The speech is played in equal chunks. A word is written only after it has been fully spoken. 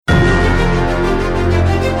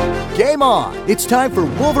Game on! It's time for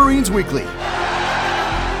Wolverines Weekly.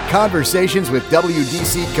 Conversations with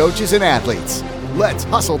WDC coaches and athletes. Let's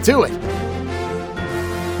hustle to it.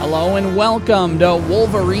 Hello and welcome to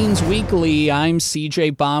Wolverines Weekly. I'm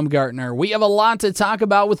CJ Baumgartner. We have a lot to talk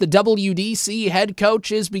about with the WDC head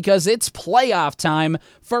coaches because it's playoff time.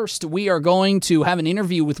 First, we are going to have an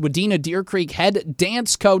interview with Wadena Deer Creek head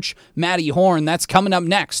dance coach Madison Horn. That's coming up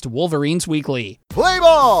next, Wolverines Weekly. Play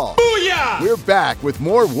ball! Booyah! We're back with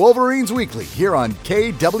more Wolverines Weekly here on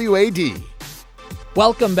KWAD.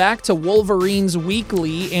 Welcome back to Wolverines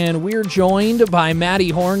Weekly, and we're joined by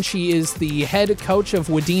Madison Horn. She is the head coach of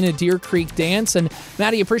Wadena Deer Creek Dance. And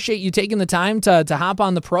Maddie, appreciate you taking the time to hop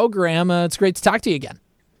on the program. It's great to talk to you again.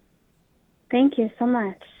 Thank you so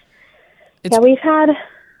much. We've had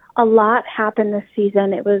a lot happen this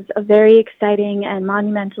season. It was a very exciting and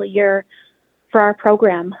monumental year for our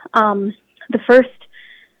program. The first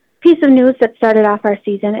piece of news that started off our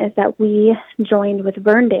season is that we joined with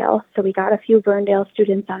Verndale. So we got a few Verndale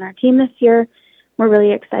students on our team this year. We're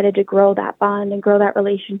really excited to grow that bond and grow that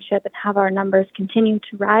relationship and have our numbers continue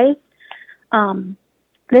to rise.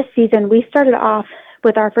 This season, we started off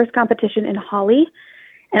with our first competition in Holly,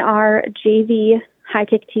 and our JV high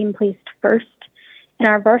kick team placed first, and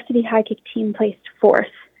our varsity high kick team placed fourth.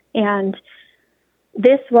 And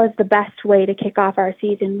this was the best way to kick off our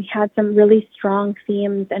season. We had some really strong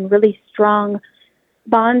themes and really strong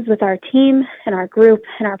bonds with our team and our group,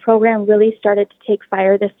 and our program really started to take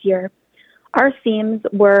fire this year. Our themes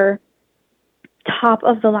were top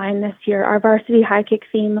of the line this year. Our varsity high kick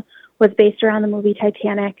theme was based around the movie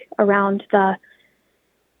Titanic, around the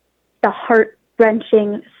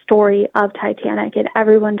heart-wrenching story of Titanic, and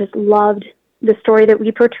everyone just loved the story that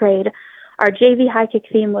we portrayed. Our JV high kick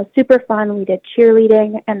theme was super fun. We did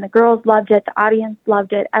cheerleading, and the girls loved it. The audience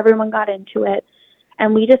loved it. Everyone got into it.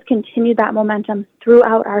 And we just continued that momentum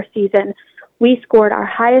throughout our season. We scored our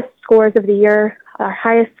highest scores of the year, our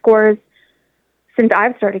highest scores since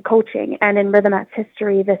I've started coaching and in Rhythm X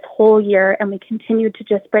history this whole year. And we continued to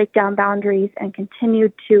just break down boundaries and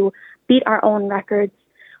continued to beat our own records.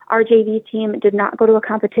 Our JV team did not go to a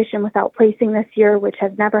competition without placing this year, which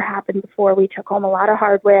has never happened before. We took home a lot of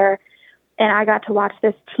hardware. And I got to watch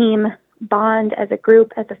this team bond as a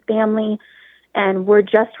group, as a family. And we're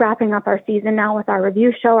just wrapping up our season now with our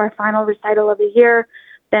review show, our final recital of the year.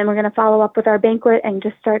 Then we're going to follow up with our banquet and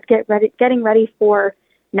just start getting ready for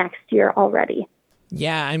next year already.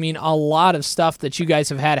 Yeah, I mean, a lot of stuff that you guys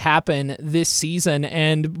have had happen this season.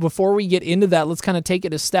 And before we get into that, let's kind of take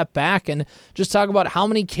it a step back and just talk about how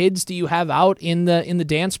many kids do you have out in the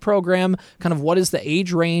dance program? Kind of what is the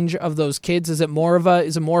age range of those kids? Is it more of an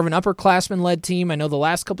upperclassman led team? I know the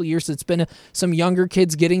last couple of years it's been some younger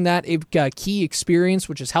kids getting that key experience,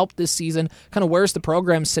 which has helped this season. Kind of where's the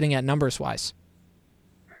program sitting at numbers wise?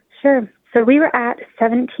 Sure. So we were at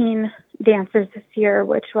 17 dancers this year,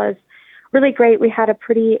 which was really great. We had a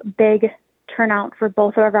pretty big turnout for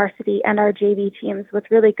both our varsity and our JV teams with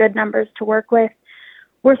really good numbers to work with.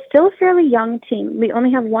 We're still a fairly young team. We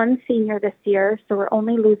only have one senior this year, so we're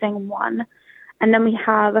only losing one. And then we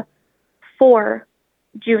have 4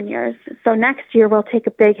 juniors. So next year we'll take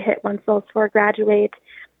a big hit once those 4 graduate.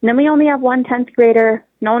 And then we only have one 10th grader,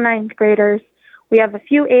 no 9th graders. We have a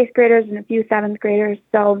few 8th graders and a few 7th graders.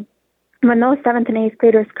 So when those 7th and 8th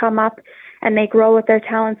graders come up and they grow with their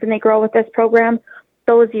talents and they grow with this program,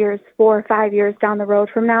 those years, 4 or 5 years down the road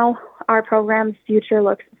from now, our program's future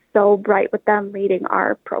looks so bright with them leading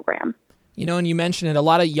our program. You know, and you mentioned it, a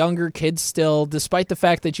lot of younger kids still, despite the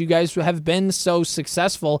fact that you guys have been so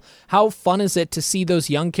successful. How fun is it to see those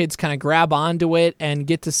young kids kind of grab onto it and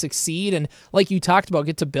get to succeed and, like you talked about,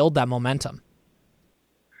 get to build that momentum?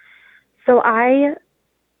 So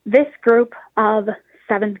this group of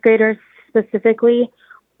 7th graders specifically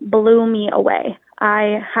blew me away.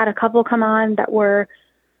 I had a couple come on that were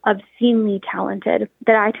obscenely talented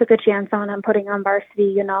that I took a chance on putting on varsity.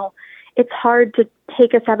 You know, it's hard to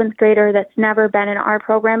take a 7th grader that's never been in our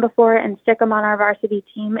program before and stick them on our varsity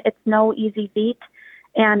team. It's no easy feat.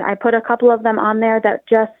 And I put a couple of them on there that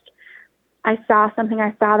I saw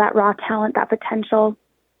that raw talent, that potential,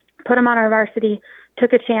 put them on our varsity,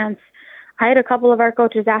 took a chance. I had a couple of our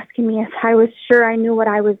coaches asking me if I was sure I knew what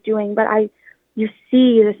I was doing, but you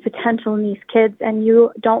see this potential in these kids and you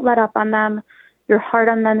don't let up on them. You're hard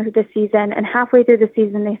on them through the season, and halfway through the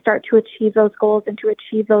season they start to achieve those goals and to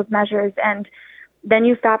achieve those measures, and then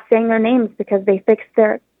you stop saying their names because they fix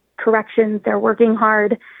their corrections, they're working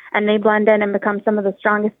hard, and they blend in and become some of the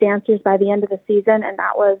strongest dancers by the end of the season, and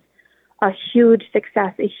that was a huge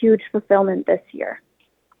success, a huge fulfillment this year.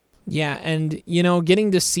 Yeah, and,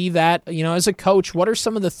 getting to see that, as a coach, what are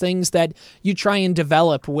some of the things that you try and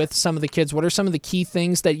develop with some of the kids? What are some of the key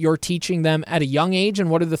things that you're teaching them at a young age, and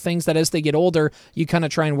what are the things that as they get older, you kind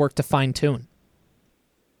of try and work to fine-tune?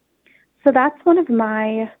 So that's one of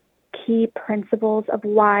my key principles of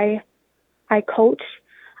why I coach.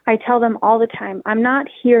 I tell them all the time, I'm not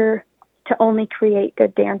here to only create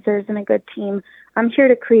good dancers and a good team. I'm here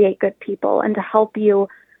to create good people and to help you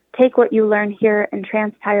take what you learn here and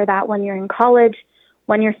transpire that when you're in college,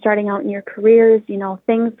 when you're starting out in your careers,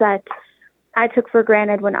 things that I took for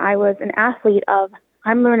granted when I was an athlete of,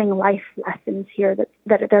 I'm learning life lessons here that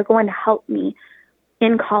they're going to help me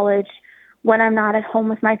in college when I'm not at home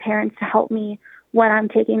with my parents, to help me when I'm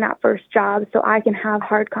taking that first job so I can have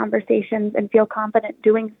hard conversations and feel confident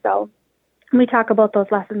doing so. And we talk about those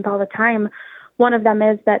lessons all the time. One of them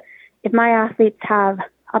is that if my athletes have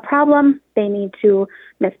a problem, they need to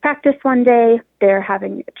miss practice one day, they're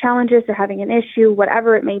having challenges, they're having an issue,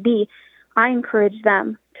 whatever it may be, I encourage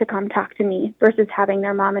them to come talk to me versus having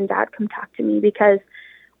their mom and dad come talk to me. Because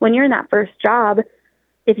when you're in that first job,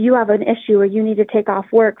 if you have an issue or you need to take off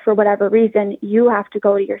work for whatever reason, you have to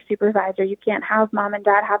go to your supervisor. You can't have mom and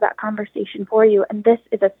dad have that conversation for you. And this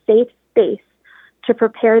is a safe space to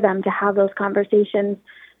prepare them to have those conversations,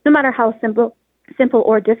 no matter how simple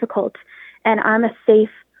or difficult. And I'm a safe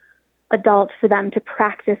adult for them to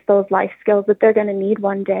practice those life skills that they're going to need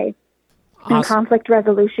one day. Awesome. And conflict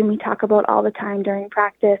resolution, we talk about all the time during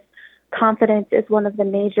practice. Confidence is one of the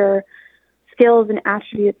major skills and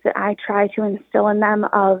attributes that I try to instill in them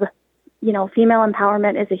of, female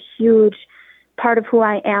empowerment is a huge part of who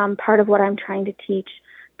I am, part of what I'm trying to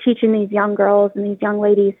teaching these young girls and these young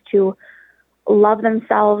ladies to love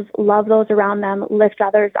themselves, love those around them, lift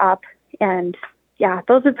others up. And yeah,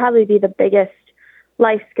 those would probably be the biggest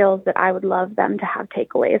life skills that I would love them to have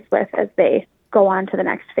takeaways with as they go on to the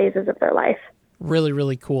next phases of their life. Really,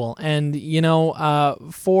 really cool. And,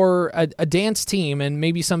 for a dance team and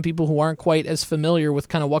maybe some people who aren't quite as familiar with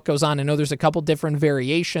kind of what goes on, I know there's a couple different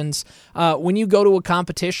variations. When you go to a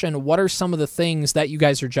competition, what are some of the things that you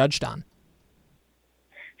guys are judged on?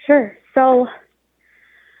 Sure. So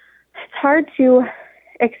it's hard to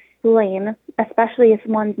explain, especially if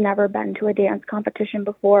one's never been to a dance competition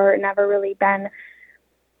before, never really been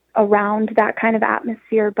around that kind of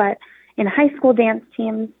atmosphere. But in high school dance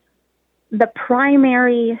teams, the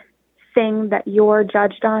primary thing that you're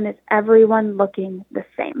judged on is everyone looking the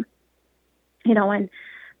same. And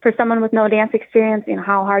for someone with no dance experience,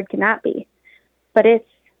 how hard can that be? But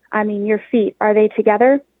your feet, are they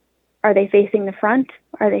together? Are they facing the front?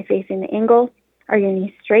 Are they facing the angle? Are your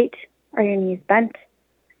knees straight? Are your knees bent?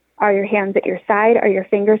 Are your hands at your side? Are your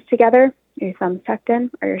fingers together? Are your thumbs tucked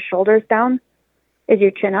in? Are your shoulders down? Is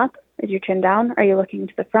your chin up? Is your chin down? Are you looking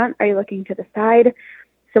to the front? Are you looking to the side?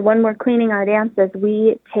 So when we're cleaning our dances,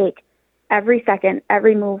 we take every second,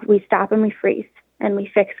 every move, we stop and we freeze and we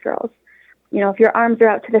fix girls. If your arms are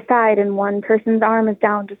out to the side and one person's arm is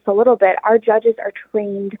down just a little bit, our judges are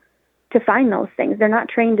trained to find those things. They're not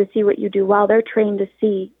trained to see what you do well. They're trained to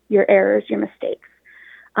see your errors, your mistakes.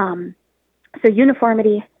 So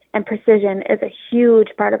uniformity and precision is a huge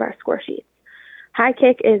part of our score sheets. High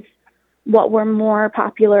kick is what we're more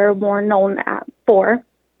popular, more known for,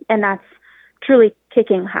 and that's truly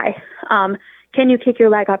kicking high. Can you kick your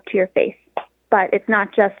leg up to your face? But it's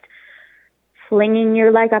not just flinging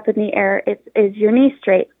your leg up in the air. Is your knee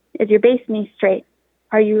straight? Is your base knee straight?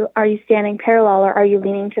 Are you standing parallel, or are you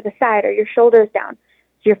leaning to the side? Are your shoulders down?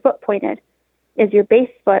 Is your foot pointed? Is your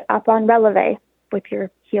base foot up on releve with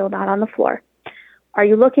your heel not on the floor? Are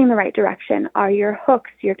you looking the right direction? Are your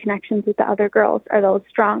hooks, your connections with the other girls, are those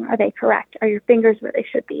strong? Are they correct? Are your fingers where they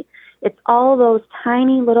should be? It's all those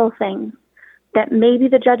tiny little things that maybe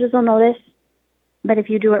the judges will notice, but if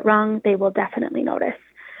you do it wrong, they will definitely notice.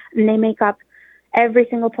 And they make up every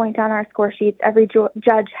single point on our score sheets. Every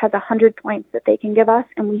judge has 100 points that they can give us,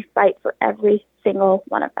 and we fight for every single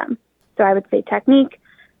one of them. So I would say technique,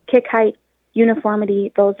 kick height,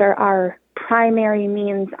 uniformity, those are our primary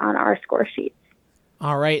means on our score sheets.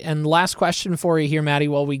 All right, and last question for you here, Maddie,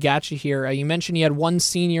 while we got you here. You mentioned you had one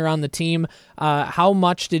senior on the team. How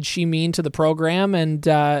much did she mean to the program, and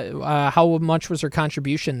how much was her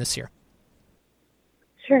contribution this year?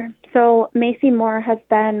 Sure. So Macy Moore has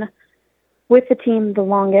been with the team the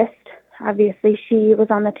longest. Obviously, she was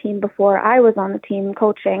on the team before I was on the team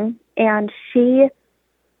coaching, and she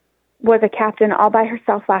was a captain all by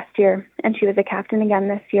herself last year, and she was a captain again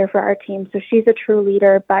this year for our team. So she's a true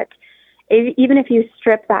leader, but even if you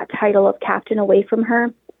strip that title of captain away from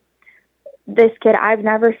her, this kid, I've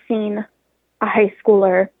never seen a high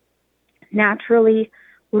schooler naturally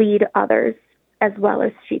lead others as well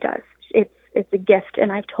as she does. It's a gift,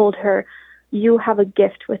 and I've told her, you have a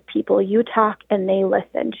gift with people. You talk and they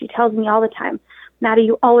listen. She tells me all the time, Maddie,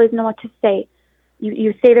 you always know what to say.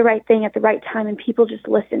 You say the right thing at the right time, and people just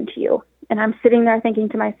listen to you. And I'm sitting there thinking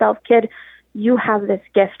to myself, kid, you have this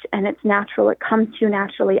gift, and it's natural. It comes to you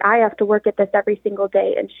naturally. I have to work at this every single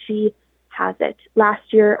day, and she has it.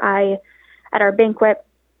 Last year, at our banquet,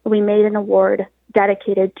 we made an award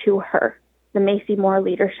dedicated to her, the Macy Moore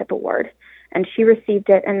Leadership Award, and she received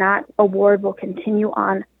it, and that award will continue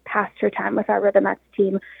on past her time with our Rhythmettes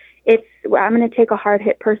team. I'm going to take a hard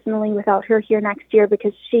hit personally without her here next year,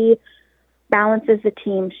 because she balances the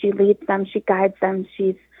team. She leads them. She guides them.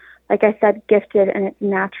 She's, like I said, gifted, and it's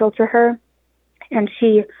natural to her. And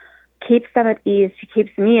she keeps them at ease. She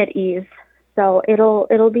keeps me at ease. So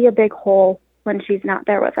it'll be a big hole when she's not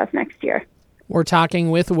there with us next year. We're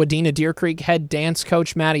talking with Wadena Deer Creek head dance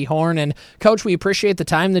coach Maddy Horn. And Coach, we appreciate the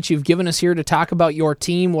time that you've given us here to talk about your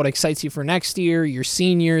team, what excites you for next year, your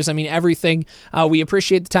seniors, everything. We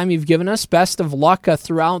appreciate the time you've given us. Best of luck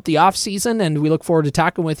throughout the offseason, and we look forward to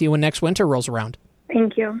talking with you when next winter rolls around.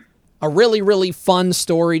 Thank you. A really, really fun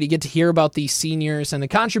story to get to hear about these seniors and the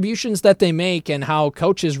contributions that they make, and how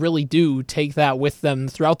coaches really do take that with them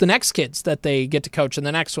throughout the next kids that they get to coach, and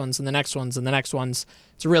the next ones and the next ones and the next ones.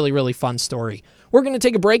 It's a really, really fun story. We're going to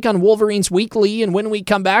take a break on Wolverines Weekly, and when we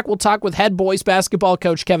come back, we'll talk with head boys basketball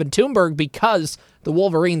coach Coach Tumberg, because the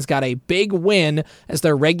Wolverines got a big win as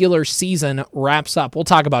their regular season wraps up. We'll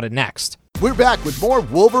talk about it next. We're back with more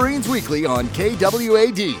Wolverines Weekly on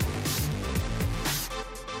KWAD.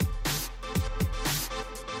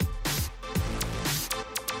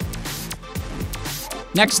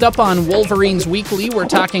 Next up on Wolverines Weekly, we're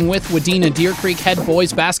talking with Wadena Deer Creek head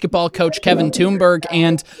boys basketball coach Coach Tumberg.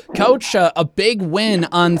 And Coach, a big win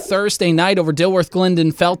on Thursday night over Dilworth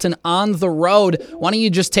Glendon Felton on the road. Why don't you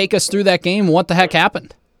just take us through that game? What the heck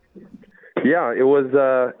happened? Yeah, it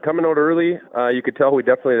was coming out early. You could tell we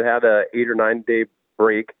definitely had a 8 or 9 day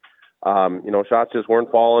break. Shots just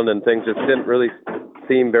weren't falling, and things just didn't really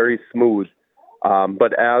seem very smooth.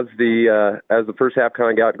 But as the first half kind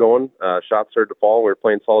of got going, shots started to fall. We were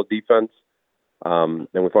playing solid defense, and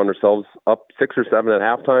we found ourselves up 6 or 7 at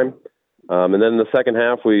halftime. And then in the second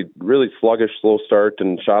half, we really sluggish, slow start,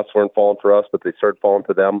 and shots weren't falling for us, but they started falling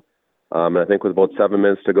for them. And I think with about 7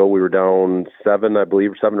 minutes to go, we were down 7, I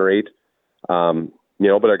believe, 7 or 8.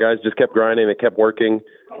 But our guys just kept grinding. They kept working.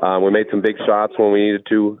 We made some big shots when we needed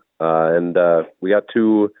to, and we got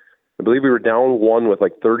to. I believe we were down 1 with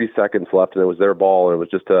like 30 seconds left, and it was their ball, and it was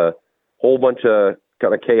just a whole bunch of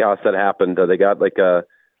kind of chaos that happened. They got like a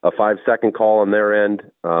 5-second call on their end,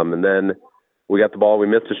 and then we got the ball. We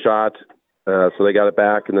missed a shot, so they got it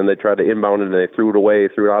back, and then they tried to inbound it, and they threw it away,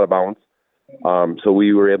 threw it out of bounds. So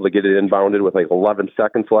we were able to get it inbounded with like 11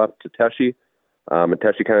 seconds left to Teshy, and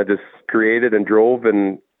Teshy kind of just created and drove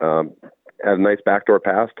and had a nice backdoor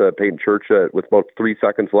pass to Peyton Church with about 3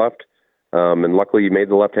 seconds left. And luckily, he made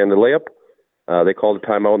the left-handed layup. They called a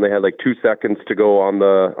timeout, and they had like 2 seconds to go on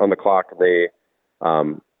the clock. And they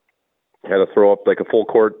had to throw up like a full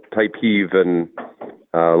court type heave, and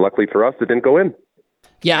luckily for us, it didn't go in.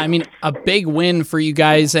 Yeah, a big win for you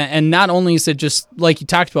guys, and not only is it just, like you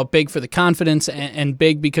talked about, big for the confidence, and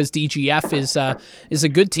big because DGF is a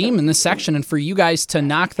good team in this section, and for you guys to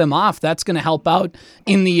knock them off, that's going to help out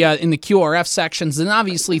in the QRF sections, and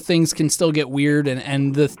obviously things can still get weird,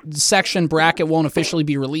 and the section bracket won't officially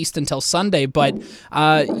be released until Sunday, but,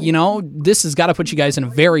 this has got to put you guys in a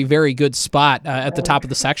very, very good spot at the top of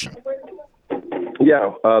the section.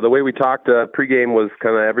 Yeah, the way we talked pregame was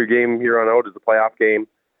kind of every game here on out is a playoff game.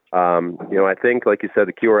 I think, like you said,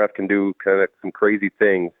 the QRF can do kind of some crazy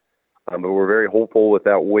things, but we're very hopeful with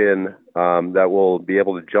that win that we'll be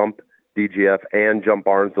able to jump DGF and jump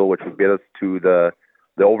Barnesville, which would get us to the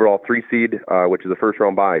overall 3 seed, which is the first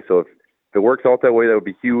round bye. So if it works out that way, that would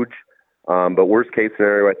be huge. But worst case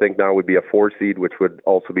scenario, I think now would be a 4 seed, which would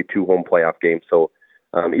also be 2 home playoff games. So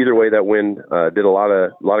either way, that win did a lot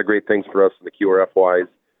of great things for us in the QRF wise.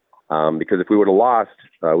 Because if we would have lost,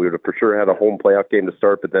 we would have for sure had a home playoff game to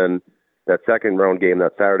start. But then that second round game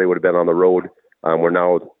that Saturday would have been on the road. Where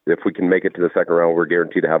now, if we can make it to the second round, we're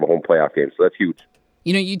guaranteed to have a home playoff game. So that's huge.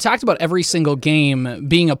 You talked about every single game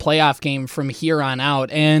being a playoff game from here on out,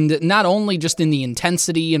 and not only just in the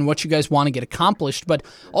intensity and what you guys want to get accomplished, but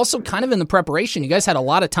also kind of in the preparation. You guys had a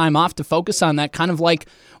lot of time off to focus on that, kind of like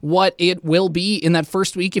what it will be in that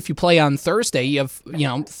first week if you play on Thursday. You have,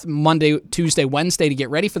 Monday, Tuesday, Wednesday to get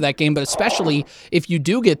ready for that game, but especially if you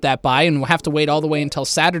do get that bye and have to wait all the way until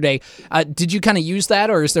Saturday. Did you kind of use that,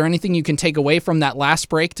 or is there anything you can take away from that last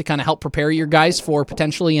break to kind of help prepare your guys for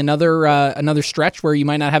potentially another stretch where you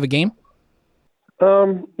might not have a game?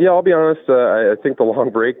 Yeah, I'll be honest. I think the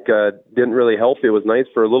long break didn't really help. It was nice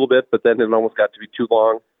for a little bit, but then it almost got to be too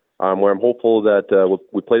long. Where I'm hopeful that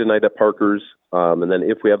we play tonight at Parker's, and then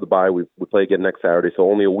if we have the bye, we play again next Saturday. So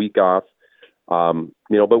only a week off.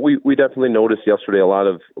 But we definitely noticed yesterday a lot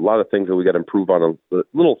of things that we got to improve on,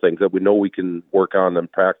 little things that we know we can work on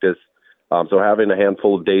and practice. So having a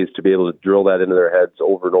handful of days to be able to drill that into their heads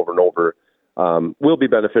over and over and over will be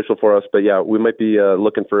beneficial for us. But yeah, we might be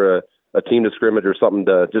looking for a team to scrimmage or something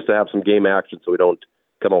just to have some game action so we don't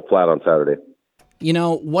come out flat on Saturday.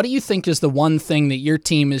 What do you think is the one thing that your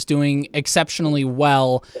team is doing exceptionally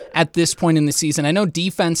well at this point in the season? I know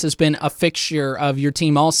defense has been a fixture of your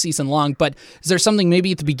team all season long, but is there something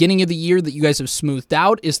maybe at the beginning of the year that you guys have smoothed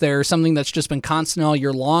out? Is there something that's just been constant all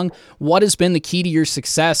year long? What has been the key to your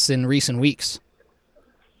success in recent weeks?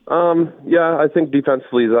 Yeah, I think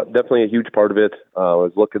defensively is definitely a huge part of it. I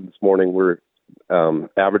was looking this morning, we're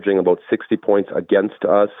averaging about 60 points against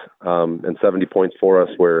us and 70 points for us,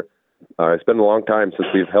 where it's been a long time since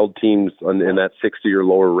we've held teams in that 60 or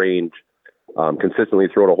lower range consistently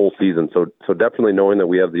throughout a whole season. So definitely knowing that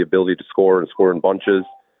we have the ability to score and score in bunches,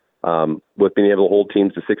 with being able to hold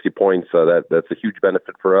teams to 60 points, that's a huge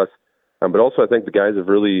benefit for us. But also I think the guys have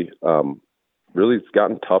really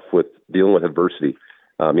gotten tough with dealing with adversity.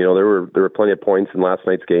 There were plenty of points in last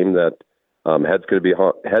night's game that heads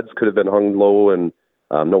could have been hung low and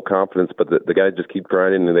no confidence, but the guys just keep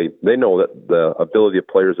grinding, and they know that the ability of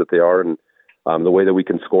players that they are, and the way that we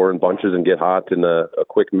can score in bunches and get hot in a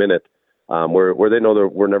quick minute, where they know that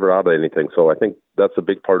we're never out of anything. So I think that's a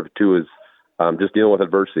big part of it too, is just dealing with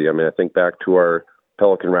adversity. I mean, I think back to our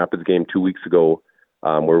Pelican Rapids game 2 weeks ago,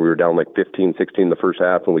 where we were down like 15-16 in the first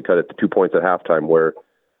half, and we cut it to 2 points at halftime, where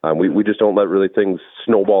we just don't let really things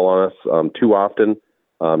snowball on us too often.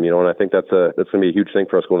 And I think that's going to be a huge thing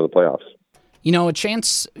for us going to the playoffs. A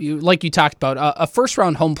chance, like you talked about, a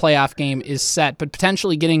first-round home playoff game is set, but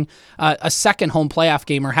potentially getting a second home playoff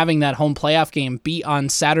game or having that home playoff game be on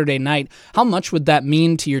Saturday night, how much would that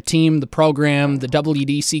mean to your team, the program, the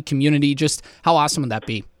WDC community? Just how awesome would that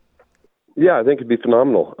be? Yeah, I think it'd be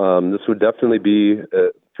phenomenal. This would definitely be,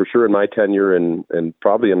 for sure in my tenure and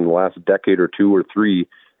probably in the last decade or two or three,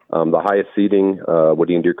 the highest seeding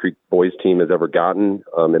Wadena Deer Creek boys team has ever gotten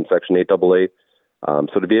in Section 8AA.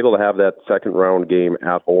 So to be able to have that second round game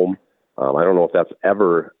at home, I don't know if that's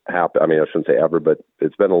ever happened. I mean, I shouldn't say ever, but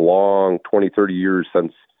it's been a long 20, 30 years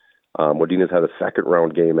since Wadena's had a second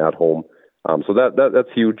round game at home. So that's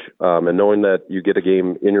huge. And knowing that you get a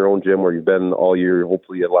game in your own gym where you've been all year,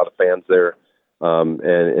 hopefully you had a lot of fans there,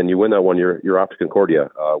 and you win that one, you're off to Concordia,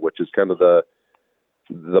 which is kind of the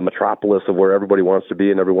metropolis of where everybody wants to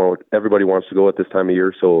be and everybody wants to go at this time of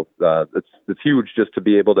year. So it's huge just to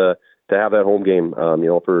be able to have that home game,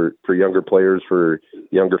 for younger players, for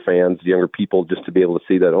younger fans, younger people, just to be able to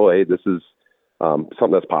see that, hey, this is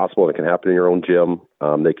something that's possible and it can happen in your own gym.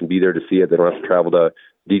 They can be there to see it. They don't have to travel to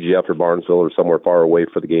DGF or Barnesville or somewhere far away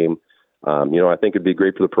for the game. I think it'd be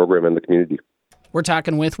great for the program and the community. We're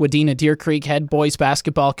talking with Wadena Deer Creek head boys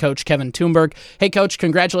basketball coach Kevin Tumberg. Hey, Coach,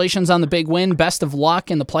 congratulations on the big win. Best of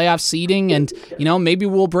luck in the playoff seeding. And, maybe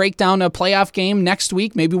we'll break down a playoff game next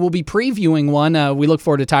week. Maybe we'll be previewing one. We look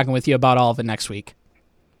forward to talking with you about all of it next week.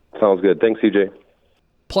 Sounds good. Thanks, CJ.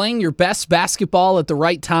 Playing your best basketball at the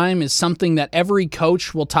right time is something that every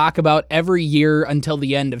coach will talk about every year until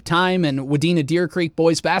the end of time. And Wadena Deer Creek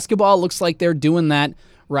boys basketball looks like they're doing that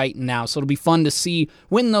right now. So it'll be fun to see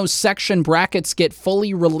when those section brackets get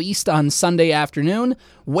fully released on Sunday afternoon,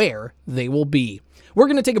 where they will be. We're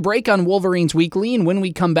going to take a break on Wolverines Weekly, and when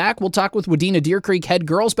we come back, we'll talk with Wadena Deer Creek head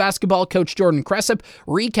girls basketball coach Jordan Cresap,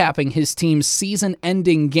 recapping his team's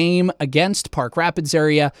season-ending game against Park Rapids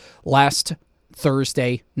area last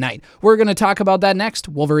Thursday night. We're going to talk about that next.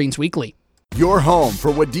 Wolverines Weekly. Your home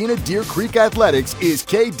for Wadena Deer Creek Athletics is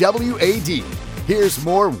KWAD. Here's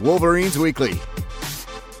more Wolverines Weekly.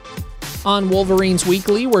 On Wolverines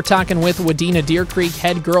Weekly, we're talking with Wadena Deer Creek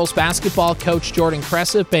head girls basketball coach Jordan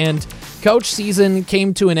Cresap. And coach, season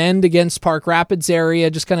came to an end against Park Rapids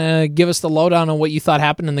area. Just kind of give us the lowdown on what you thought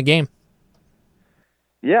happened in the game.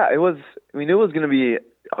 Yeah, it was going to be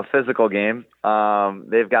a physical game.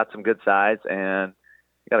 They've got some good size and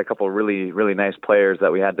got a couple of really, really nice players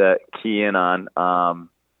that we had to key in on.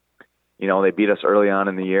 They beat us early on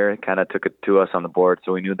in the year, kind of took it to us on the board.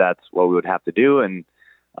 So we knew that's what we would have to do. And,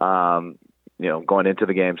 going into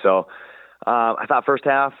the game. So, I thought first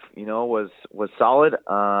half, was solid.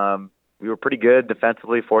 We were pretty good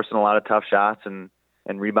defensively, forcing a lot of tough shots and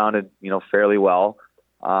rebounded, fairly well.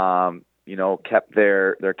 Kept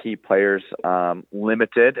their key players,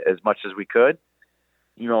 limited as much as we could.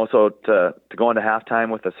 So to go into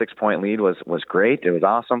halftime with a 6-point lead was great. It was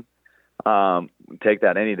awesome. Take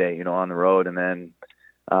that any day, on the road. And then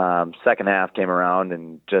second half came around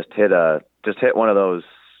and just hit one of those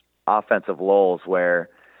offensive lulls where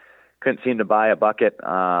couldn't seem to buy a bucket.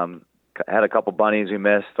 Had a couple bunnies we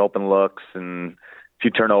missed, open looks, and a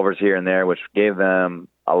few turnovers here and there, which gave them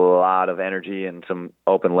a lot of energy and some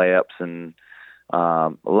open layups and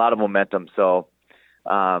a lot of momentum. So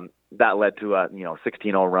that led to a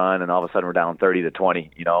 16-0 run, and all of a sudden we're down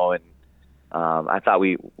 30-20. And I thought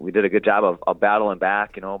we did a good job of battling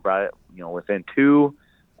back. Brought it within 2,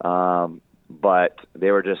 but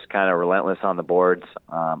they were just kind of relentless on the boards.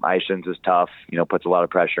 Ishins is tough. Puts a lot of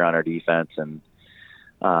pressure on our defense, and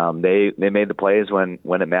they made the plays when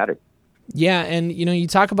it mattered. Yeah, and you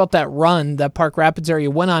talk about that run that Park Rapids area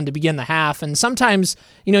went on to begin the half, and sometimes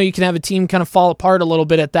you can have a team kind of fall apart a little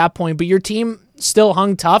bit at that point, but your team still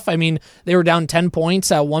hung tough. I mean, they were down 10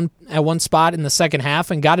 points at one spot in the second half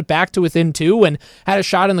and got it back to within 2 and had a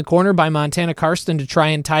shot in the corner by Montana Karsten to try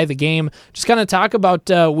and tie the game. Just kind of talk about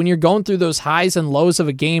when you're going through those highs and lows of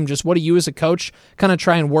a game, just what do you as a coach kind of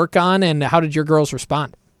try and work on, and how did your girls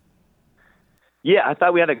respond? Yeah, I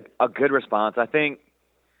thought we had a good response. I think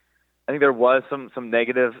there was some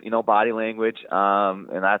negative, body language,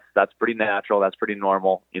 and that's pretty natural. That's pretty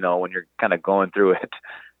normal, when you're kind of going through it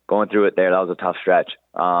there. That was a tough stretch.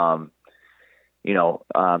 So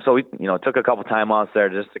we, took a couple timeouts there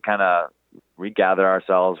just to kind of regather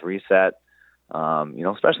ourselves, reset.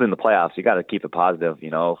 Especially in the playoffs, you got to keep it positive.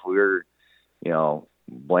 If we were,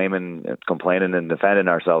 blaming, complaining, and defending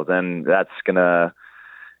ourselves, then that's gonna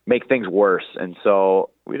make things worse. And so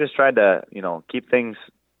we just tried to, keep things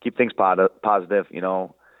positive,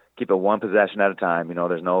 keep it one possession at a time.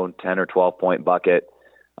 There's no 10 or 12 point bucket.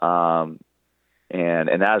 And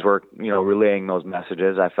as we're, relaying those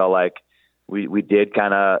messages, I felt like we did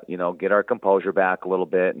kind of, get our composure back a little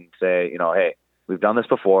bit and say, hey, we've done this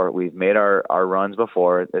before. We've made our runs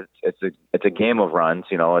before. It's a game of runs.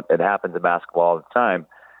 It happens in basketball all the time.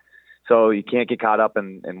 So you can't get caught up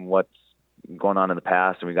in what's going on in the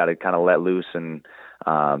past, and we got to kind of let loose and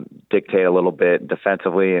dictate a little bit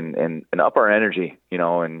defensively and up our energy,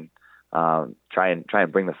 and try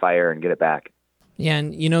and bring the fire and get it back. Yeah,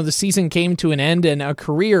 and the season came to an end, and a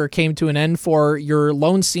career came to an end for your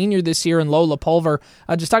lone senior this year in Lola Pulver.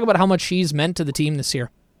 Just talk about how much she's meant to the team this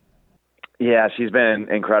year. Yeah, she's been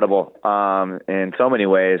incredible in so many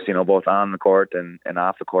ways, both on the court and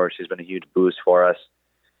off the court. She's been a huge boost for us.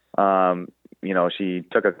 She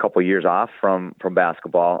took a couple years off from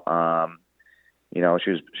basketball. She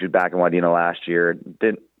was back in Wadena last year.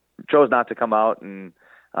 Chose not to come out, and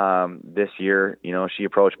this year, she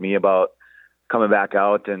approached me about coming back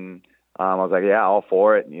out, and I was like, yeah, all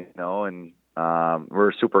for it, and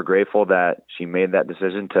we're super grateful that she made that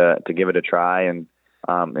decision to give it a try and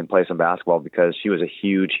play some basketball, because she was a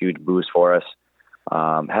huge boost for us.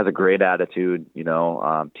 Has a great attitude,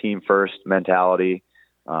 team first mentality,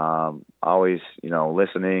 always,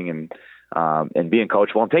 listening and being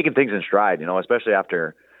coachable and taking things in stride, especially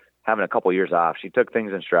after having a couple years off. She took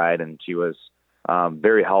things in stride, and she was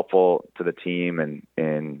very helpful to the team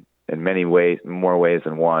and in many ways, more ways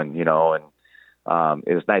than one, and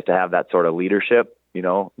it was nice to have that sort of leadership,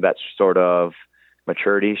 that sort of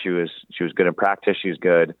maturity. She was good in practice. She was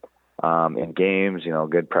good in games,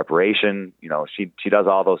 good preparation. She does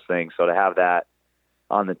all those things. So to have that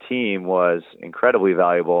on the team was incredibly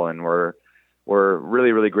valuable, and we're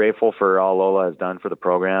really, really grateful for all Lola has done for the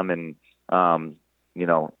program, and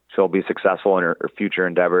she'll be successful in her future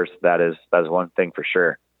endeavors. That is one thing for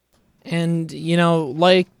sure. And,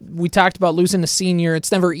 like we talked about losing a senior,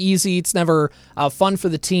 it's never easy. It's never fun for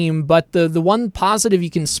the team. But the one positive you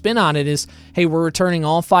can spin on it is, hey, we're returning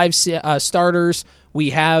all 5 starters. We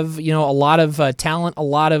have, a lot of talent, a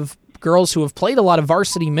lot of girls who have played a lot of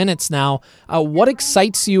varsity minutes now. What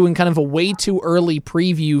excites you in kind of a way too early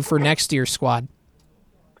preview for next year's squad?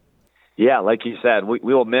 Yeah, like you said, we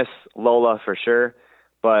will miss Lola for sure.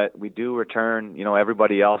 But we do return,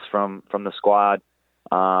 everybody else from the squad.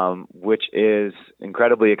 Which is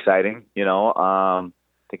incredibly exciting, to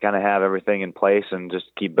kind of have everything in place and just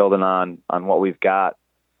keep building on what we've got.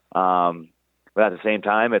 But at the same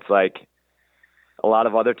time, it's like a lot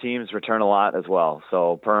of other teams return a lot as well.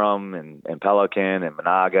 So Perham and Pelican and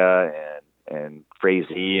Monaga and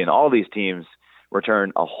Frazee and all these teams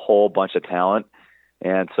return a whole bunch of talent.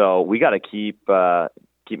 And so we got to keep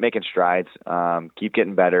making strides, keep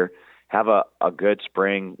getting better, have a good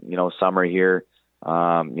spring, summer here.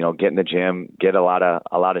 Get in the gym, get a lot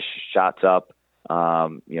of shots up,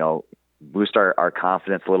 boost our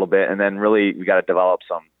confidence a little bit. And then really we got to develop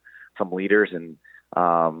some leaders and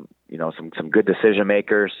some good decision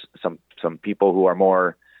makers, some people who are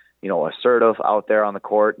more, assertive out there on the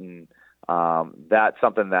court. And that's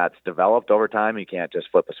something that's developed over time. You can't just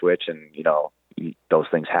flip a switch and, those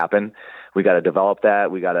things happen. We got to develop that.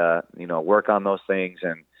 We got to, work on those things,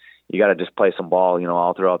 and you got to just play some ball,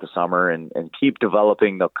 all throughout the summer and keep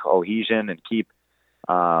developing the cohesion and keep,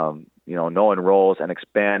 knowing roles and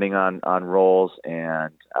expanding on roles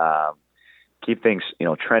and keep things,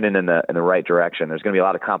 trending in the right direction. There's going to be a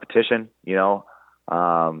lot of competition,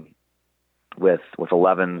 with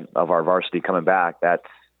 11 of our varsity coming back. That's,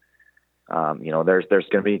 there's going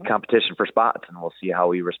to be competition for spots, and we'll see how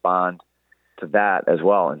we respond to that as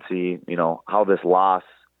well, and see, how this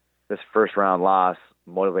first round loss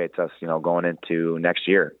motivates us, going into next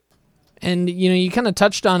year. And, you kind of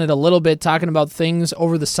touched on it a little bit, talking about things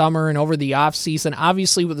over the summer and over the off season.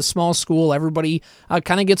 Obviously, with a small school, everybody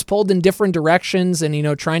kind of gets pulled in different directions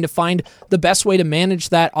and, trying to find the best way to manage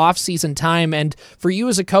that off season time. And for you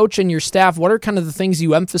as a coach and your staff, what are kind of the things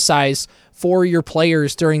you emphasize for your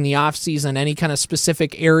players during the off season? Any kind of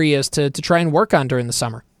specific areas to try and work on during the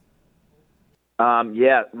summer?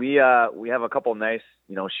 We have a couple nice,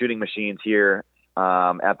 shooting machines here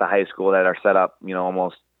at the high school that are set up,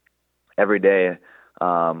 almost every day,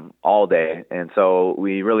 all day. And so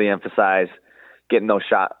we really emphasize getting those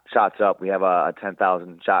shots up. We have a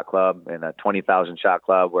 10,000 shot club and a 20,000 shot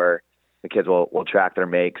club where the kids will track their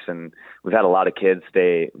makes. And we've had a lot of kids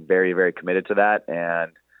stay very, very committed to that.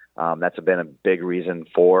 And that's been a big reason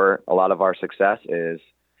for a lot of our success, is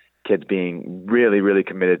kids being really, really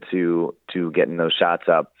committed to getting those shots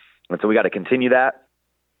up. And so we got to continue that,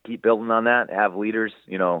 keep building on that, have leaders,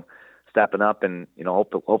 stepping up and,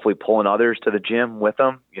 hopefully pulling others to the gym with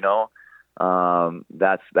them,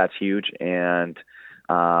 that's huge. And,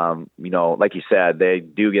 like you said, they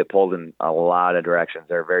do get pulled in a lot of directions.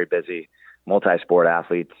 They're very busy, multi-sport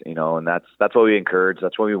athletes, and that's what we encourage.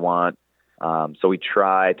 That's what we want. So we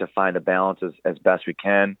try to find a balance as best we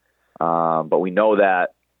can. But we know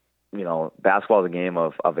that, basketball is a game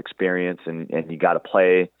of experience, and you got to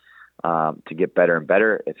play to get better and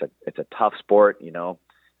better. It's a tough sport,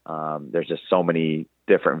 There's just so many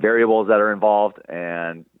different variables that are involved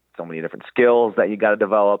and so many different skills that you got to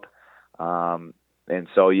develop. And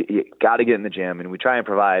so you got to get in the gym, and we try and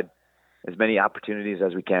provide as many opportunities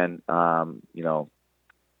as we can, a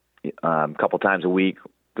couple times a week,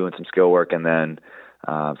 doing some skill work, and then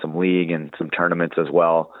some league and some tournaments as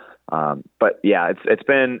well. But yeah, it's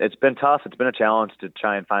been tough. It's been a challenge to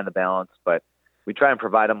try and find the balance, but we try and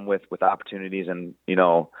provide them with opportunities. And,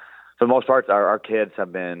 for the most part, our kids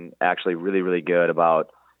have been actually really, really good about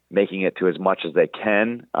making it to as much as they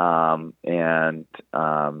can. And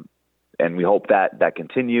we hope that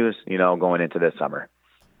continues, going into this summer.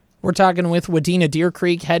 We're talking with Wadena Deer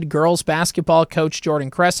Creek head girls basketball coach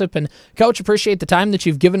Jordan Cresap. And Coach, appreciate the time that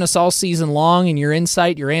you've given us all season long and your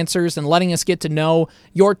insight, your answers, and letting us get to know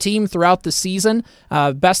your team throughout the season.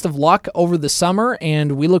 Best of luck over the summer,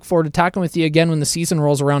 and we look forward to talking with you again when the season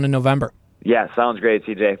rolls around in November. Yeah, sounds great,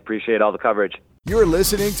 CJ. Appreciate all the coverage. You're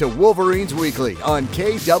listening to Wolverines Weekly on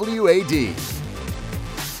KWAD.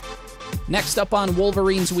 Next up on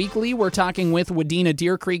Wolverines Weekly, we're talking with Wadena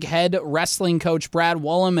Deer Creek head wrestling coach Brad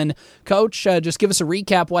Wollum. And Coach, just give us a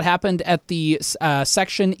recap what happened at the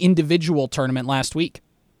section individual tournament last week.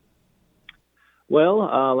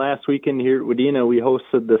 Well, last weekend here at Wadena, we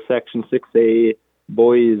hosted the Section 6A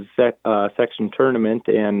boys section tournament,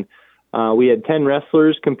 and we had 10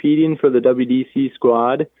 wrestlers competing for the WDC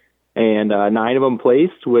squad, and 9 of them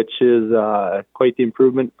placed, which is quite the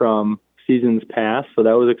improvement from seasons past, so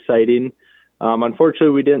that was exciting.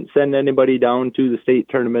 Unfortunately, we didn't send anybody down to the state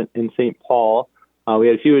tournament in St. Paul. We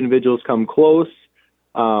had a few individuals come close,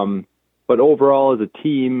 but overall as a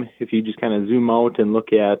team, if you just kind of zoom out and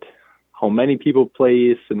look at how many people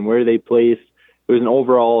place and where they place, it was an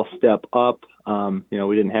overall step up.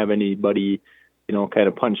 We didn't have anybody, kind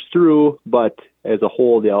of punch through, but as a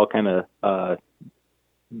whole, they all kind of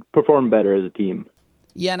performed better as a team.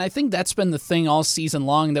 Yeah, and I think that's been the thing all season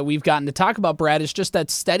long that we've gotten to talk about, Brad, is just that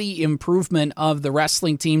steady improvement of the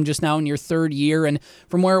wrestling team just now in your third year. And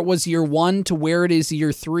from where it was year 1 to where it is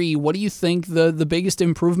year 3, what do you think the biggest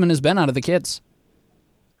improvement has been out of the kids?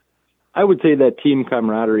 I would say that team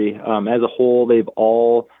camaraderie. As a whole, they've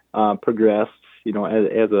all progressed,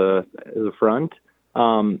 as a front.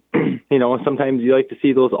 Sometimes you like to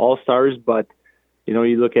see those all-stars, but,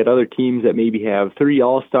 you look at other teams that maybe have 3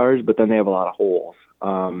 all-stars, but then they have a lot of holes.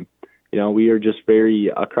 We are just very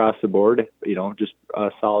across the board, just a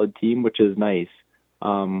solid team, which is nice.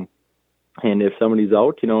 And if somebody's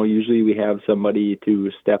out, usually we have somebody to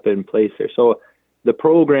step in place there. So, the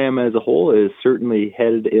program as a whole is certainly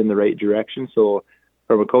headed in the right direction. So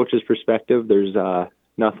from a coach's perspective, there's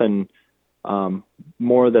nothing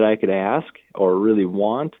more that I could ask or really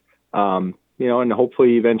want. And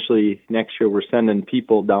hopefully eventually next year we're sending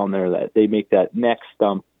people down there that they make that next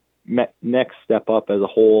step up as a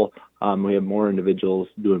whole. We have more individuals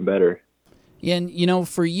doing better. And,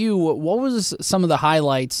 for you, what was some of the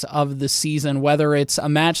highlights of the season, whether it's a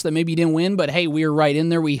match that maybe you didn't win, but, hey, we were right in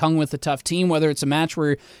there, we hung with a tough team, whether it's a match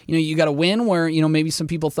where, you got to win where, maybe some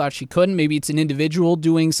people thought she couldn't, maybe it's an individual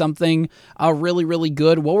doing something really, really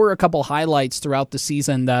good. What were a couple highlights throughout the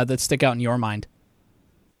season that stick out in your mind?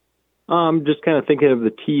 Just kind of thinking of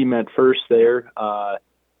the team at first there.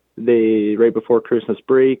 They, right before Christmas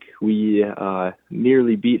break, we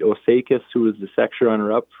nearly beat Osakis, who was the section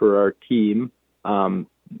runner-up for our team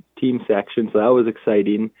section, so that was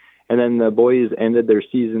exciting. And then the boys ended their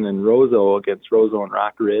season in Roseau against Roseau and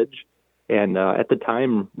Rock Ridge. And at the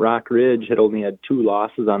time, Rock Ridge had only had 2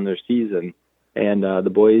 losses on their season. And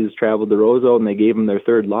the boys traveled to Roseau, and they gave them their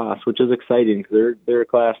 3rd loss, which is exciting because they're a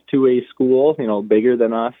Class 2A school, bigger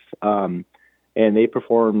than us. And they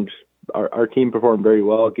performed. Our team performed very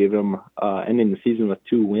well, gave them ending the season with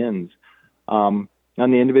 2 wins. On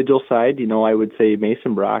the individual side, I would say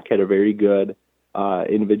Mason Brock had a very good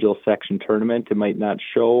individual section tournament. It might not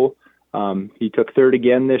show. He took 3rd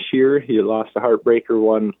again this year. He lost a heartbreaker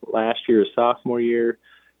one last year, his sophomore year.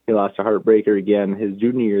 He lost a heartbreaker again his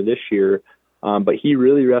junior year this year. But he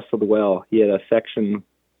really wrestled well. He had a section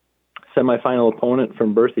semifinal opponent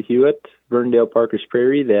from Bertha Hewitt, Verndale Parker's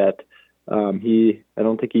Prairie, that I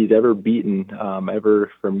don't think he's ever beaten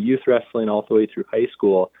ever from youth wrestling all the way through high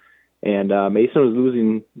school. And Mason was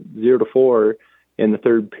losing 0-4 in the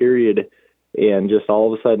 3rd period and just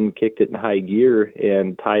all of a sudden kicked it in high gear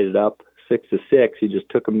and tied it up 6-6. He just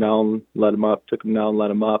took him down, let him up, took him down,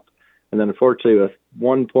 let him up. And then unfortunately with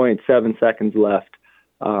 1.7 seconds left,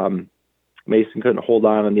 Mason couldn't hold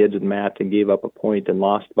on the edge of the mat and gave up a point and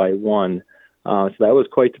lost by 1. So that was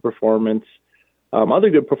quite the performance. Other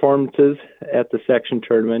good performances at the section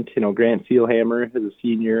tournament, Grant Sealhammer as a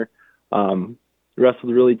senior,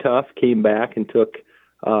 wrestled really tough, came back and took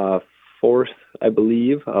 4th, I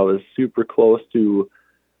believe. I was super close to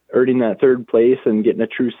earning that 3rd place and getting a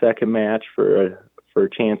true second match for a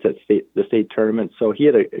chance at the state tournament. So he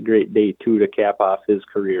had a great day, too, to cap off his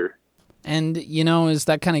career. And, as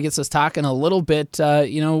that kind of gets us talking a little bit,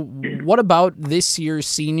 what about this year's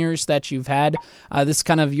seniors that you've had? This is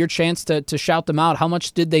kind of your chance to shout them out. How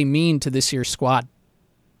much did they mean to this year's squad?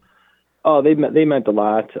 Oh, they meant a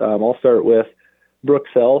lot. I'll start with Brooke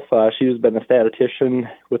Self. She's been a statistician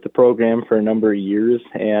with the program for a number of years,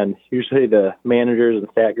 and usually the managers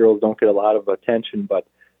and stat girls don't get a lot of attention, but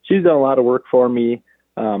she's done a lot of work for me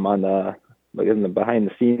in the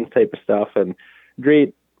behind-the-scenes type of stuff, and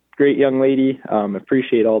great young lady.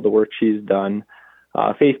 Appreciate all the work she's done.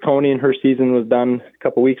 Faith Coney, and her season was done a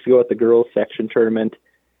couple weeks ago at the girls section tournament,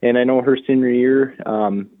 and I know her senior year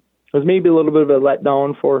was maybe a little bit of a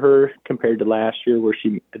letdown for her compared to last year where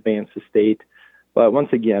she advanced to state. But once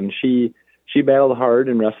again, she battled hard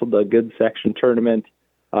and wrestled a good section tournament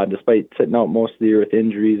despite sitting out most of the year with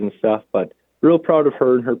injuries and stuff. But real proud of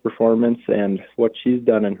her and her performance and what she's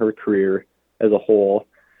done in her career as a whole.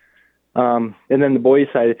 And then the boys'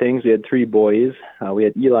 side of things, we had 3 boys. We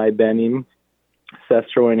had Eli Benning, Seth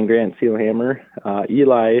Stroin, and Grant Sealhammer.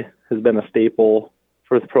 Eli has been a staple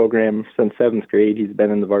for the program since 7th grade. He's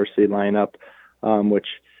been in the varsity lineup, which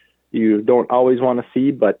you don't always want to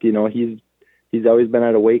see, but, he's always been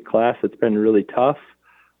at a weight class that's been really tough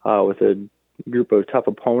with a group of tough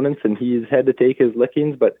opponents, and he's had to take his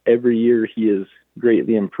lickings, but every year he has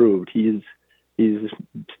greatly improved. He's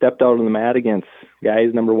stepped out on the mat against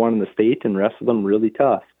guys number 1 in the state and wrestled them really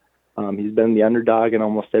tough. He's been the underdog in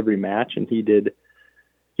almost every match, and he did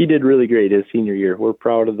really great his senior year. We're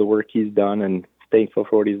proud of the work he's done and thankful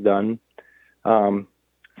for what he's done. The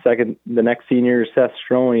next senior, Seth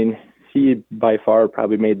Stroing, he by far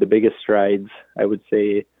probably made the biggest strides, I would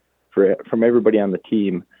say, from everybody on the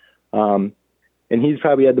team. And he's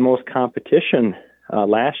probably had the most competition.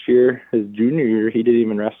 Last year, his junior year, he didn't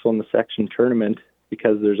even wrestle in the section tournament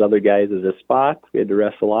because there's other guys at his spot. We had to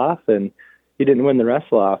wrestle off, and he didn't win the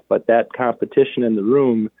wrestle off. But that competition in the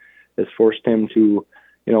room has forced him to,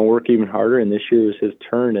 work even harder. And this year was his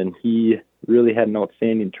turn, and he really had an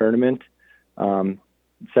outstanding tournament,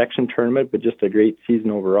 section tournament, but just a great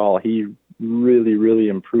season overall. He really, really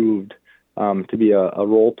improved to be a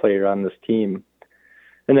role player on this team.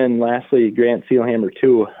 And then lastly, Grant Sealhammer,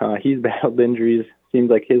 too. He's battled injuries, seems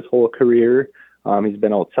like his whole career. He's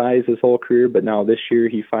been outsized his whole career, but now this year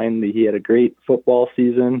he had a great football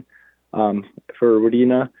season. for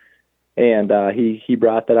Wadena, and he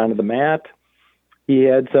brought that onto the mat. He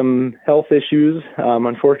had some health issues,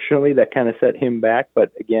 unfortunately, that kind of set him back.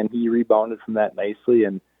 But again, he rebounded from that nicely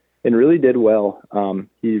and really did well.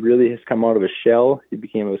 He really has come out of his shell. He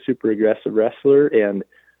became a super aggressive wrestler, and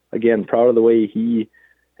again, proud of the way he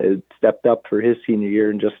has stepped up for his senior year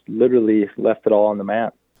and just literally left it all on the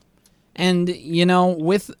mat. And,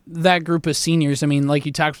 with that group of seniors, I mean, like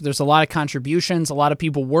you talked, there's a lot of contributions, a lot of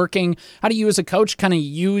people working. How do you as a coach kind of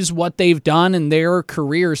use what they've done in their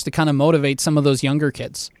careers to kind of motivate some of those younger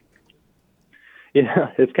kids?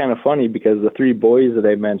 Yeah, it's kind of funny because the 3 boys that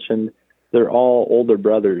I mentioned, they're all older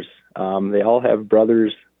brothers. They all have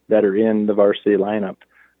brothers that are in the varsity lineup.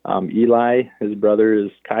 Eli, his brother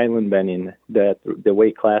is Kylan Benning, the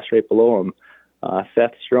weight class right below him.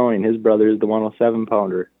 Seth Strowing, his brother is the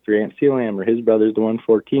 107-pounder. Grant Seelhammer, his brother is the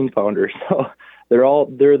 114-pounder. So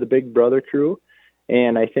they're the big brother crew.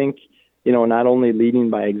 And I think, not only leading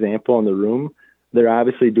by example in the room, they're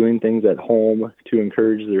obviously doing things at home to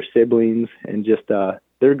encourage their siblings, and just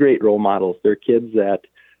they're great role models. They're kids that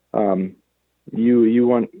you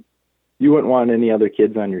wouldn't want any other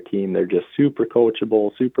kids on your team. They're just super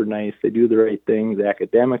coachable, super nice. They do the right things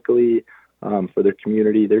academically. For their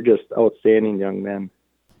community. They're just outstanding young men.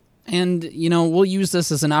 And, we'll use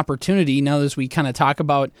this as an opportunity now as we kind of talk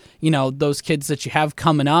about, those kids that you have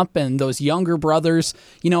coming up and those younger brothers,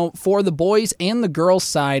 for the boys and the girls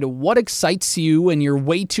side, what excites you in your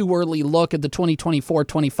way too early look at the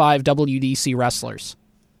 2024-25 WDC wrestlers?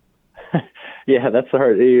 Yeah, that's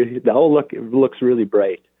hard. The whole look looks really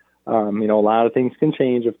bright. A lot of things can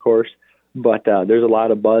change, of course. But there's a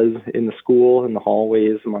lot of buzz in the school, in the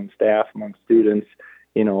hallways, among staff, among students,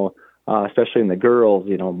 especially in the girls.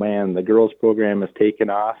 The girls program has taken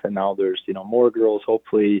off, and now there's, more girls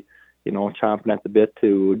hopefully, chomping at the bit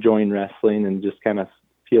to join wrestling and just kind of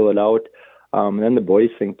feel it out. And then the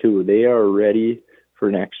boys thing, too. They are ready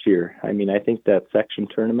for next year. I mean, I think that section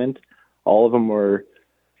tournament, all of them were,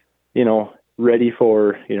 ready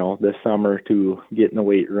for, this summer to get in the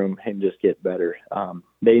weight room and just get better.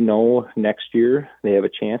 They know next year they have a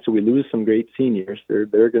chance. So we lose some great seniors. There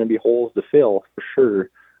are going to be holes to fill for sure.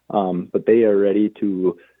 But they are ready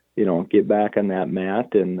to, get back on that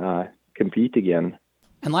mat and compete again.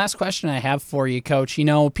 And last question I have for you, Coach.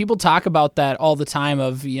 People talk about that all the time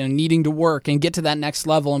of, needing to work and get to that next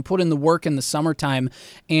level and put in the work in the summertime.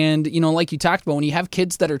 And, like you talked about, when you have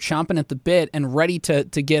kids that are chomping at the bit and ready to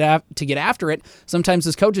get after it, sometimes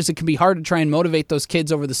as coaches, it can be hard to try and motivate those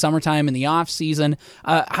kids over the summertime and the off season.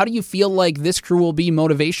 How do you feel like this crew will be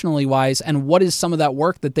motivationally wise, and what is some of that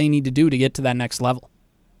work that they need to do to get to that next level?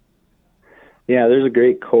 Yeah, there's a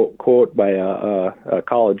great quote by a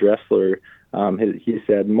college wrestler. He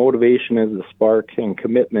said, motivation is the spark and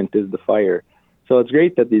commitment is the fire. So it's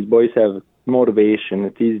great that these boys have motivation.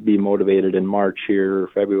 It's easy to be motivated in March here or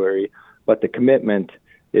February, but the commitment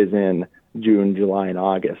is in June, July, and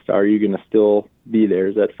August. Are you going to still be there?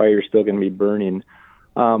 Is that fire still going to be burning?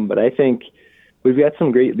 But I think we've got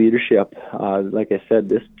some great leadership. Like I said,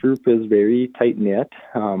 this group is very tight-knit.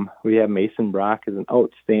 We have Mason Brock as an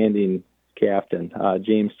outstanding captain.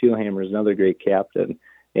 James Steelhammer is another great captain.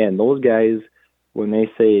 And those guys, when they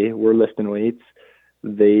say we're lifting weights,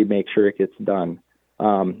 they make sure it gets done.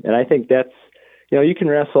 And I think that's, you can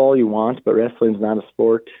wrestle all you want, but wrestling's not a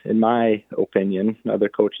sport, in my opinion. Other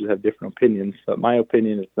coaches have different opinions, but my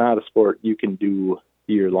opinion, it's not a sport you can do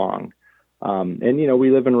year long. And, we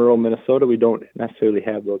live in rural Minnesota. We don't necessarily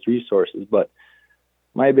have those resources, but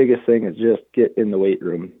my biggest thing is just get in the weight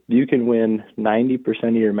room. You can win 90%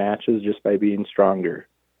 of your matches just by being stronger.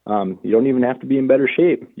 You don't even have to be in better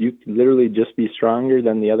shape. You can literally just be stronger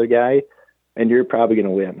than the other guy, and you're probably going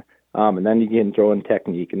to win. And then you can throw in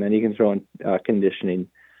technique, and then you can throw in conditioning.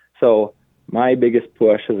 So my biggest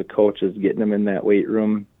push as a coach is getting them in that weight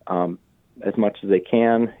room as much as they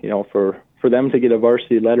can. For them to get a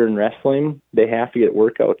varsity letter in wrestling, they have to get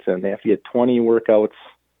workouts in. They have to get 20 workouts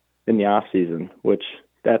in the off season, which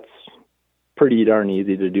that's pretty darn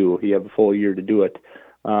easy to do. You have a full year to do it.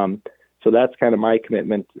 So that's kind of my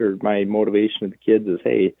commitment or my motivation to the kids is,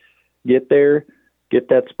 hey, get there, get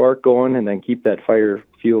that spark going, and then keep that fire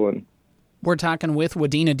fueling. We're talking with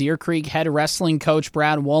Wadena Deer Creek head wrestling coach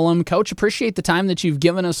Brad Wollum. Coach, appreciate the time that you've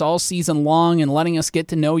given us all season long and letting us get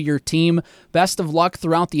to know your team. Best of luck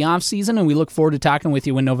throughout the offseason, and we look forward to talking with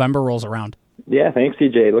you when November rolls around. Yeah, thanks,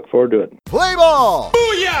 CJ. Look forward to it. Play ball!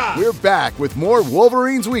 Booyah! We're back with more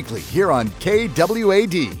Wolverines Weekly here on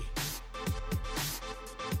KWAD.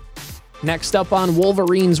 Next up on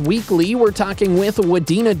Wolverines Weekly, we're talking with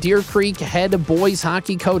Wadena Deer Creek head boys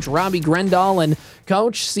hockey coach Robby Grendahl. And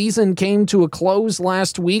Coach, season came to a close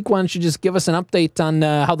last week. Why don't you just give us an update on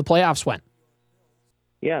how the playoffs went?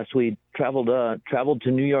 Yes, we traveled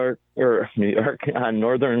to New York on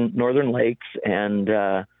Northern Lakes and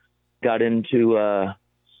got into a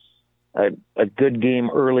good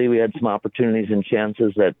game early. We had some opportunities and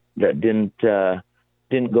chances that didn't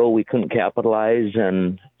go. We couldn't capitalize,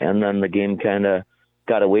 and then the game kind of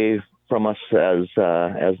got away from us as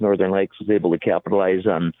Northern Lakes was able to capitalize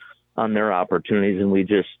on their opportunities, and we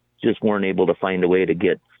just weren't able to find a way to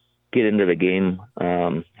get into the game.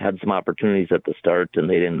 Had some opportunities at the start, and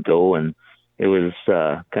they didn't go, and it was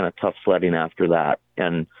kind of tough sledding after that.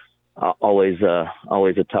 And always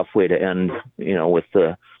a tough way to end, with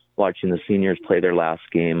watching the seniors play their last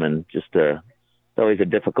game, and just it's always a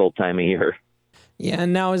difficult time of year. Yeah,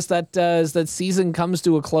 and now as that season comes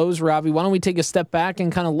to a close, Robby, why don't we take a step back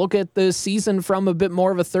and kind of look at the season from a bit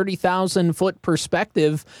more of a 30,000-foot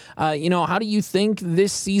perspective? How do you think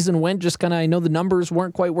this season went? Just kind of, I know the numbers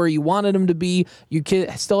weren't quite where you wanted them to be. You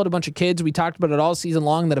still had a bunch of kids. We talked about it all season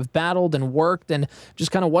long that have battled and worked, and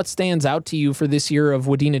just kind of what stands out to you for this year of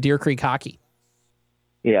Wadena Deer Creek hockey?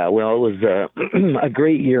 Yeah, well, it was a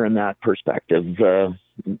great year in that perspective.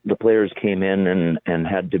 The players came in and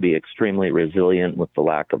had to be extremely resilient with the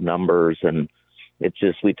lack of numbers, and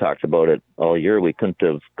we talked about it all year. We couldn't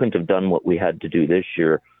have done what we had to do this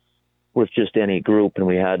year with just any group, and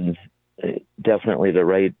we had definitely the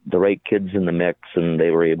right kids in the mix, and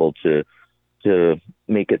they were able to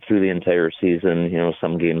make it through the entire season.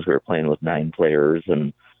 Some games we were playing with 9 players,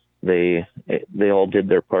 and they all did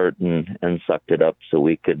their part and sucked it up so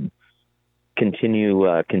we could continue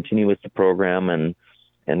with the program and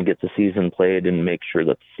get the season played and make sure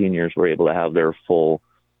that the seniors were able to have their full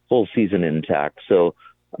season intact. So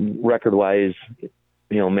record-wise,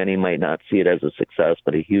 many might not see it as a success,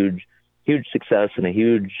 but a huge success and a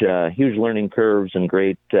huge learning curves and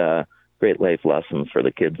great life lessons for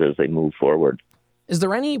the kids as they move forward. Is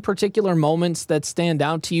there any particular moments that stand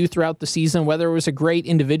out to you throughout the season, whether it was a great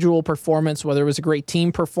individual performance, whether it was a great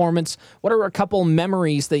team performance? What are a couple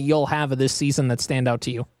memories that you'll have of this season that stand out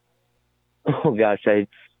to you? Oh gosh, I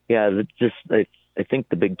think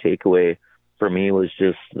the big takeaway for me was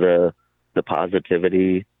just the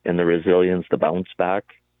positivity and the resilience, the bounce back.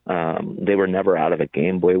 They were never out of a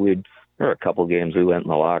game. Boy, there were a couple games we went in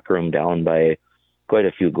the locker room down by quite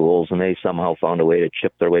a few goals, and they somehow found a way to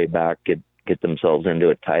chip their way back, get themselves into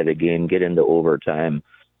it, tie the game, get into overtime.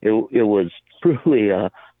 It was truly a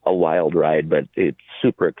wild ride, but it's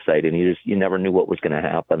super exciting. You never knew what was going to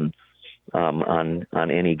happen on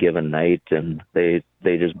any given night, and they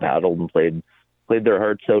just battled and played their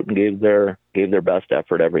hearts out and gave their best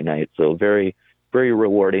effort every night. So very, very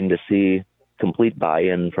rewarding to see complete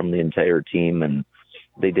buy-in from the entire team, and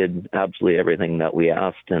they did absolutely everything that we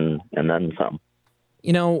asked and then some.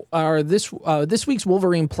 This week's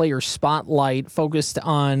Wolverine Player Spotlight focused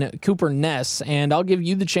on Cooper Ness, and I'll give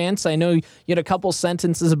you the chance. I know you had a couple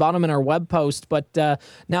sentences about him in our web post, but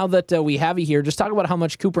now that we have you here, just talk about how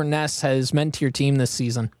much Cooper Ness has meant to your team this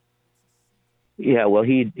season. Yeah, well,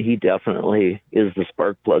 he definitely is the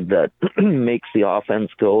spark plug that makes the offense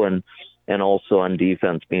go, and also on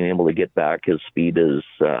defense, being able to get back his speed is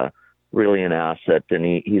really an asset,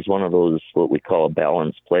 and he's one of those what we call a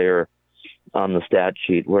balanced player on the stat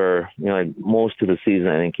sheet, where most of the season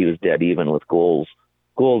I think he was dead even with goals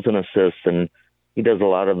and assists, and he does a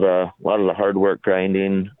lot of the hard work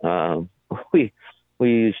grinding. We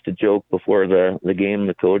used to joke before the game,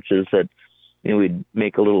 the coaches, that we'd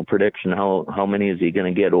make a little prediction how many is he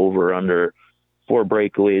going to get over under 4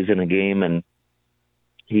 breakaways in a game, and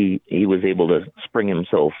he was able to spring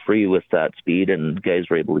himself free with that speed, and guys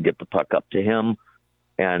were able to get the puck up to him,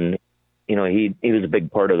 and he was a big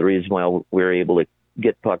part of the reason why we were able to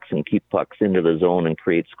get pucks and keep pucks into the zone and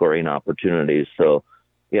create scoring opportunities. So,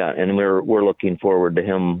 yeah, and we're looking forward to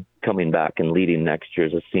him coming back and leading next year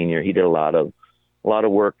as a senior. He did a lot of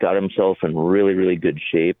work, got himself in really, really good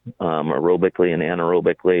shape, aerobically and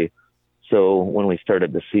anaerobically. So when we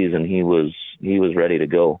started the season, he was ready to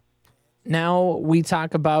go. Now we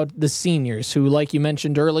talk about the seniors who, like you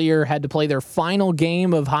mentioned earlier, had to play their final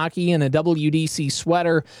game of hockey in a WDC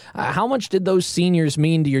sweater. How much did those seniors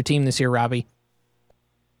mean to your team this year, Robby?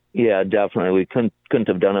 Yeah, definitely. We couldn't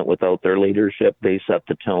have done it without their leadership. They set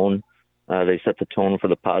the tone. They set the tone for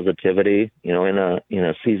the positivity. In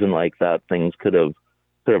a season like that, things could have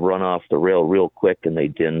run off the rail real quick, and they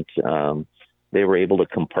didn't. They were able to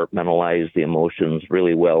compartmentalize the emotions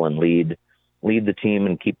really well and lead the team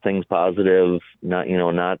and keep things positive, not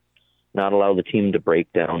not allow the team to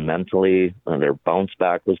break down mentally. Their bounce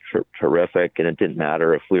back was terrific, and it didn't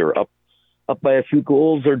matter if we were up by a few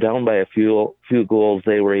goals or down by a few goals.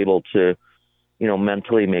 They were able to,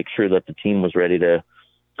 mentally make sure that the team was ready to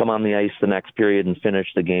come on the ice the next period and finish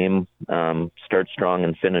the game, start strong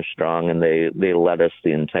and finish strong, and they led us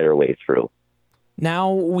the entire way through.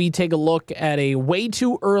 Now we take a look at a way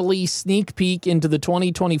too early sneak peek into the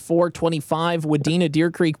 2024-25 Wadena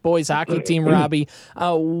Deer Creek boys hockey team, Robby.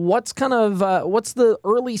 What's the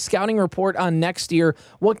early scouting report on next year?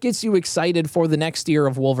 What gets you excited for the next year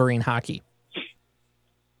of Wolverine hockey?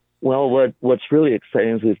 Well, what's really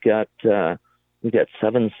exciting is we've got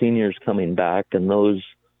 7 seniors coming back, and those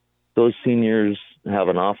seniors have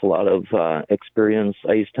an awful lot of experience,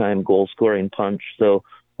 ice time, goal scoring punch. So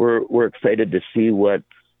we're excited to see what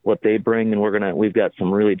they bring, and we've got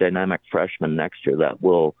some really dynamic freshmen next year that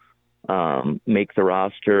will make the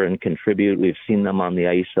roster and contribute. We've seen them on the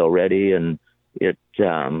ice already, and it's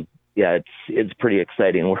pretty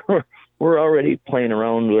exciting. We're already playing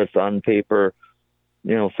around with, on paper,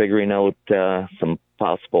 figuring out some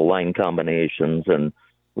possible line combinations, and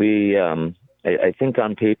I think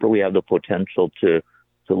on paper we have the potential to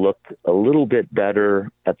look a little bit better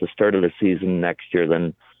at the start of the season next year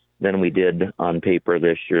than we did on paper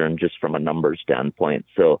this year, and just from a numbers standpoint.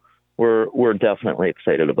 So we're definitely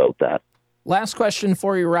excited about that. Last question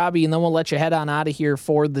for you, Robby, and then we'll let you head on out of here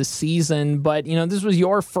for the season. But, this was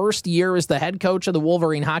your first year as the head coach of the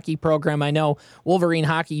Wolverine hockey program. I know Wolverine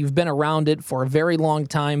hockey, you've been around it for a very long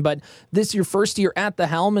time, but this is your first year at the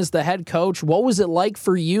helm as the head coach. What was it like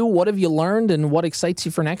for you? What have you learned, and what excites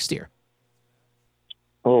you for next year?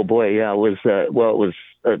 Oh, boy, yeah. It was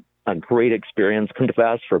a great experience. Couldn't have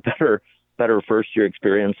asked for better first-year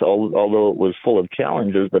experience, although it was full of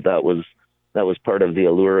challenges, but that was part of the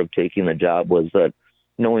allure of taking the job, was that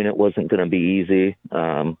knowing it wasn't going to be easy.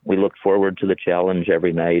 We looked forward to the challenge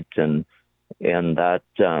every night, and that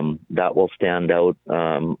will stand out.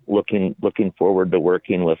 Looking forward to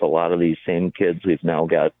working with a lot of these same kids. We've now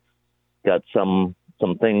got some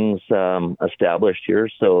things established here,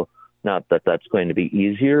 so not that that's going to be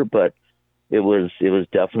easier, but it was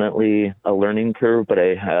definitely a learning curve. But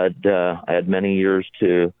I had many years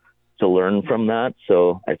to learn from that,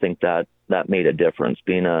 so I think that made a difference.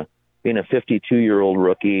 Being a 52-year-old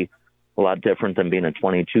rookie, a lot different than being a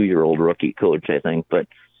 22-year-old rookie coach, I think. But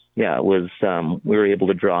yeah, it was we were able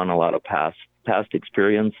to draw on a lot of past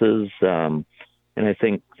experiences, and I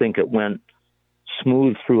think it went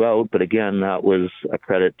smooth throughout. But again, that was a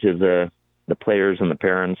credit to the players and the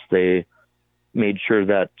parents. They made sure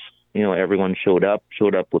that everyone showed up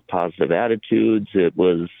with positive attitudes. It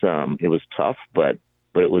was tough, but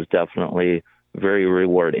it was definitely very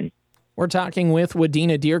rewarding. We're talking with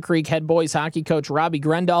Wadena Deer Creek head boys hockey coach Robby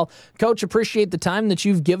Grendahl. Coach, appreciate the time that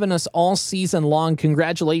you've given us all season long.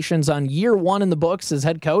 Congratulations on year 1 in the books as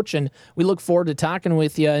head coach, and we look forward to talking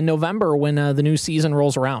with you in November when the new season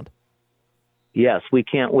rolls around. Yes, we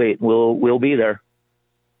can't wait. We'll be there.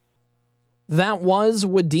 That was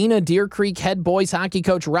Wadena Deer Creek head boys hockey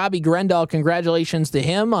coach Robby Grendahl. Congratulations to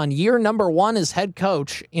him on year number 1 as head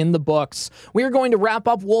coach in the books. We are going to wrap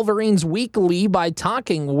up Wolverines Weekly by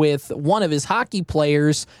talking with one of his hockey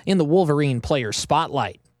players in the Wolverine Player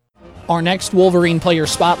Spotlight. Our next Wolverine Player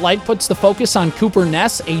Spotlight puts the focus on Cooper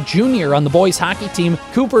Ness, a junior on the boys hockey team.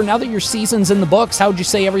 Cooper, now that your season's in the books, how would you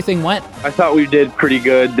say everything went? I thought we did pretty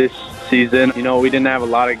good this season. We didn't have a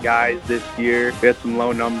lot of guys this year. We had some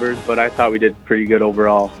low numbers, but I thought we did pretty good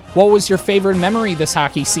overall. What was your favorite memory this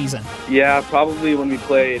hockey season? Yeah, probably when we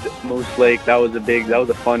played Moose Lake. That was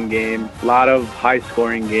a fun game. A lot of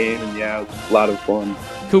high-scoring game, and yeah, it was a lot of fun.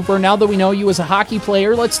 Cooper, now that we know you as a hockey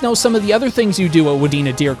player, let's know some of the other things you do at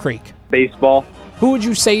Wadena Deer Creek. Baseball. Who would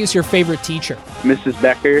you say is your favorite teacher? Mrs.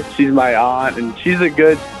 Becker. She's my aunt, and she's a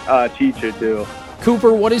good teacher, too.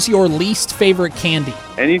 Cooper, what is your least favorite candy?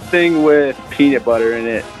 Anything with peanut butter in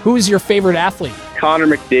it. Who is your favorite athlete? Connor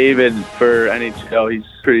McDavid for NHL. He's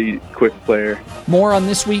a pretty quick player. More on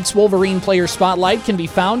this week's Wolverine Player Spotlight can be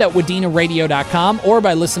found at wadenaradio.com or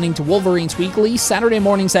by listening to Wolverines Weekly Saturday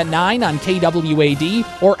mornings at 9 on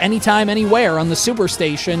KWAD or anytime, anywhere on the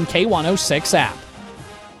Superstation K106 app.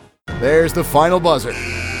 There's the final buzzer.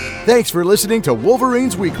 Thanks for listening to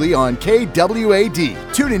Wolverines Weekly on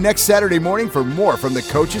KWAD. Tune in next Saturday morning for more from the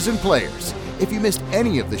coaches and players. If you missed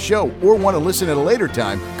any of the show or want to listen at a later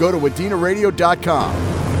time, go to wadenaradio.com.